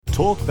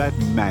talk that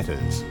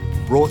matters.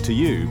 Brought to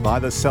you by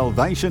the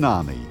Salvation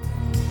Army.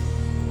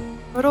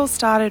 It all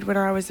started when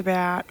I was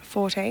about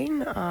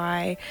 14.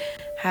 I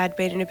had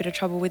been in a bit of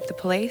trouble with the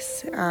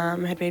police,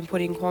 had been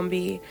put in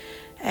Quamby,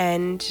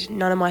 and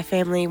none of my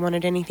family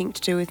wanted anything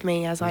to do with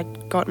me as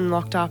I'd gotten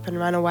locked up and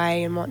run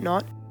away and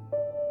whatnot.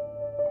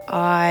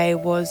 I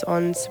was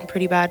on some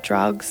pretty bad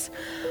drugs.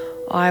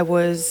 I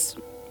was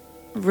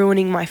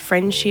ruining my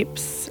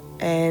friendships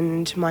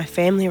and my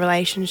family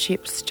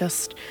relationships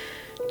just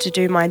to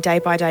do my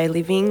day-by-day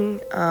living.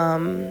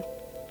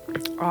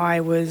 I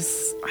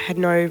had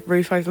no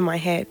roof over my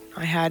head.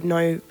 I had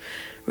no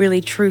really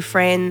true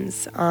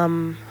friends.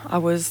 I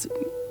was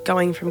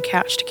going from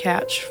couch to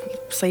couch,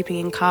 sleeping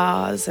in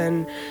cars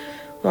and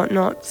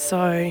whatnot.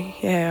 So,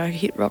 yeah, I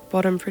hit rock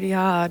bottom pretty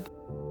hard.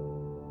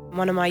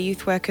 One of my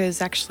youth workers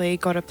actually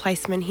got a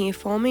placement here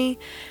for me.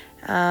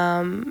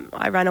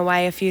 I ran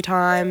away a few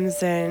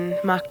times and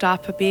mucked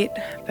up a bit,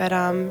 but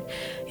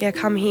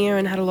come here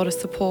and had a lot of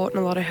support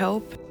and a lot of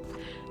help.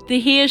 The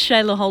here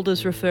Shayla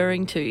Holder's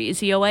referring to is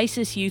the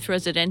Oasis Youth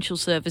Residential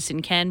Service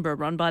in Canberra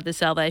run by the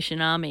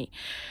Salvation Army.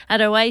 At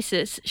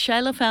Oasis,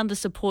 Shayla found the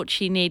support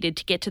she needed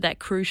to get to that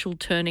crucial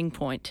turning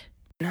point.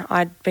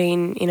 I'd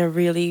been in a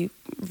really,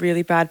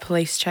 really bad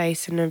police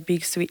chase and a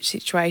big switch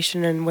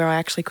situation, and where I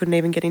actually couldn't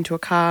even get into a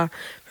car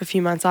for a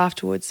few months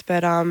afterwards.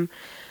 But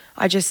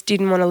I just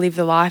didn't want to live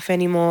the life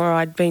anymore.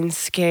 I'd been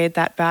scared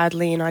that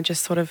badly, and I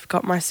just sort of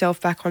got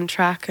myself back on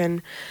track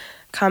and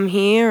come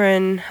here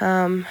and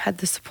had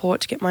the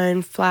support to get my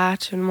own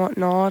flat and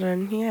whatnot,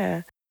 and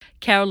yeah.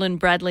 Carolyn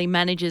Bradley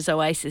manages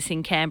Oasis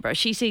in Canberra.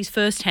 She sees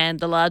firsthand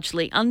the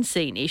largely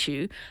unseen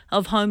issue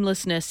of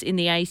homelessness in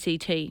the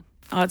ACT.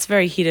 Oh, it's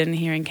very hidden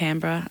here in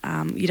Canberra.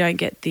 You don't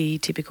get the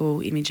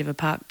typical image of a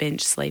park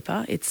bench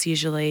sleeper. It's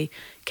usually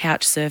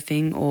couch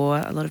surfing or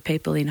a lot of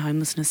people in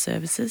homelessness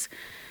services.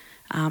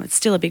 It's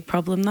still a big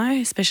problem though,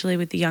 especially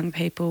with the young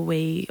people.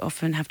 We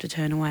often have to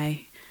turn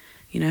away,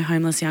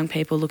 homeless young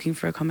people looking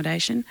for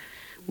accommodation.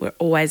 We're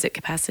always at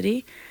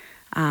capacity.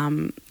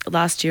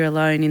 Last year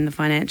alone in the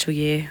financial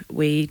year,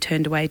 we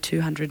turned away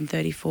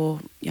 234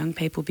 young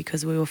people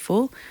because we were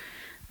full.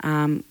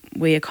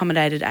 We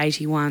accommodated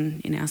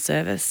 81 in our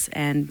service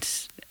and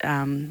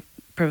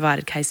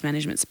provided case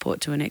management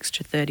support to an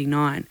extra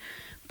 39.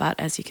 But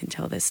as you can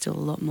tell, there's still a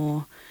lot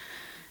more,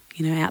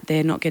 out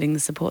there not getting the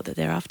support that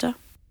they're after.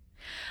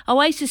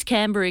 Oasis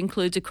Canberra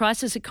includes a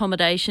crisis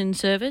accommodation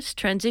service,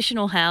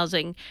 transitional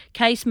housing,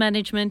 case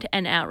management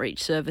and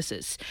outreach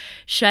services.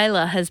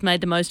 Shayla has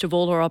made the most of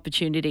all her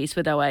opportunities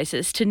with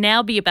Oasis to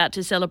now be about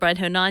to celebrate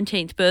her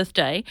 19th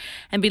birthday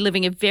and be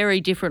living a very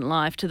different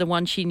life to the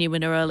one she knew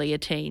in her earlier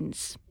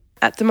teens.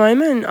 At the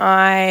moment,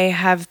 I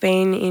have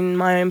been in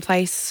my own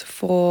place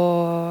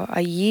for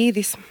a year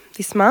this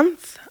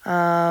month.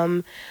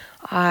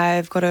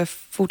 I've got a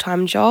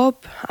full-time job.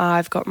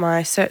 I've got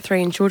my Cert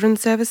 3 in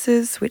Children's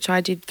Services, which I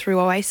did through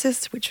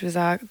Oasis, which was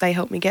they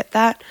helped me get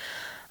that.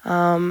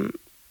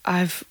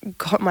 I've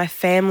got my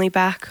family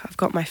back. I've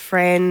got my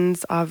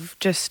friends.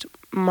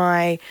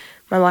 My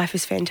life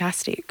is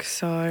fantastic.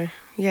 So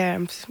yeah,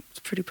 I'm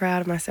pretty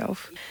proud of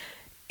myself.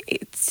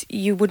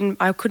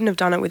 I couldn't have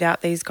done it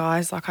without these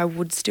guys. Like, I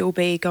would still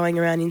be going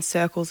around in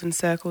circles and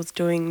circles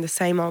doing the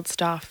same old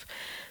stuff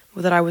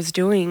that I was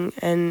doing,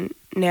 and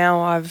now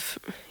I've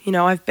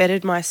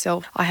bettered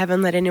myself. I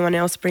haven't let anyone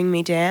else bring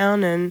me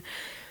down, and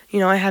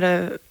I had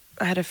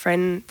a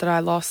friend that I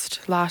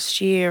lost last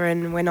year,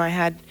 and when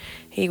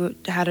he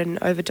had an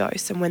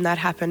overdose, and when that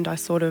happened, I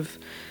sort of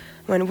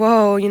went,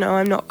 whoa,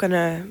 I'm not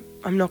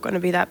gonna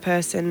be that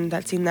person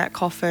that's in that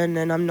coffin,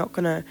 and I'm not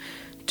gonna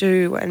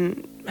do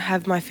and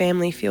have my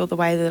family feel the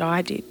way that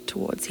I did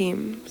towards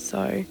him.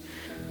 So.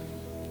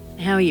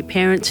 How are your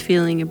parents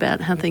feeling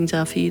about how things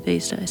are for you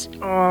these days?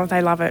 Oh,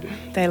 they love it.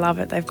 They love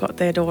it. They've got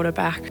their daughter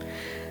back.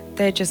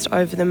 They're just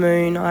over the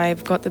moon.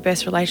 I've got the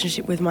best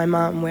relationship with my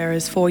mum,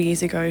 whereas 4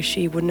 years ago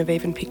she wouldn't have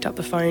even picked up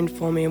the phone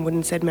for me and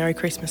wouldn't have said Merry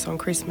Christmas on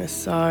Christmas.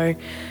 So,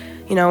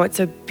 it's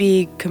a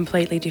big,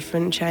 completely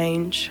different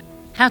change.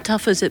 How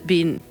tough has it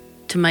been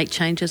to make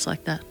changes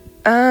like that?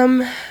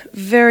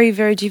 Very,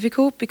 very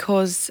difficult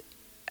because,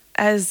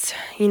 as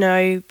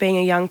being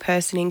a young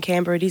person in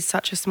Canberra, it is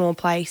such a small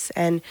place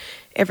and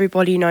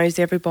everybody knows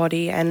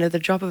everybody, and at the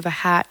drop of a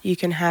hat you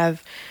can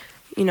have,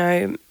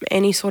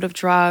 any sort of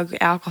drug,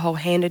 alcohol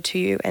handed to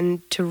you,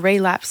 and to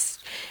relapse,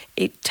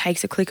 it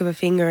takes a click of a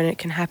finger and it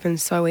can happen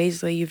so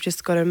easily. You've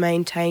just got to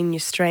maintain your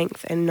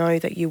strength and know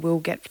that you will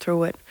get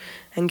through it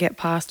and get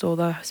past all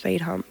the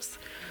speed humps.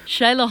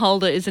 Shayla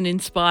Holder is an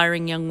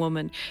inspiring young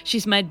woman.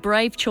 She's made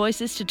brave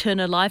choices to turn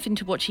her life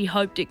into what she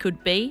hoped it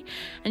could be,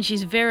 and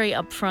she's very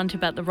upfront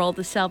about the role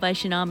the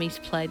Salvation Army's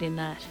played in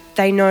that.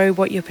 They know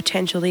what your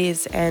potential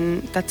is,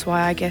 and that's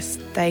why I guess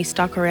they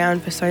stuck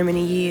around for so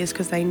many years,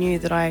 because they knew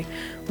that I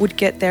would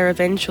get there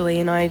eventually,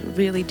 and I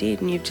really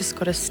did, and you've just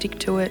got to stick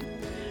to it.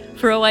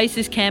 For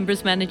Oasis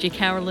Canberra's manager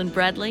Carolyn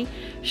Bradley,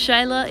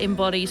 Shayla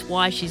embodies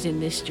why she's in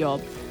this job.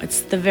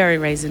 It's the very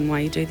reason why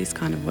you do this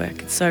kind of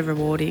work. It's so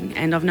rewarding,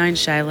 and I've known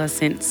Shayla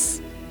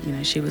since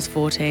She was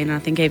 14, and I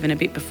think even a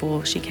bit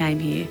before she came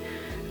here,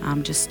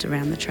 just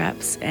around the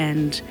traps.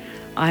 And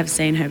I have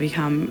seen her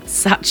become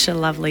such a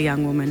lovely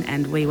young woman,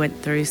 and we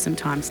went through some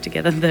times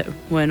together that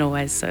weren't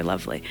always so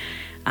lovely.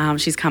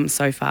 She's come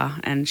so far,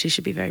 and she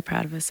should be very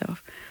proud of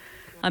herself.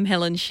 I'm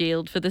Helen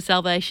Shield for the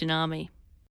Salvation Army.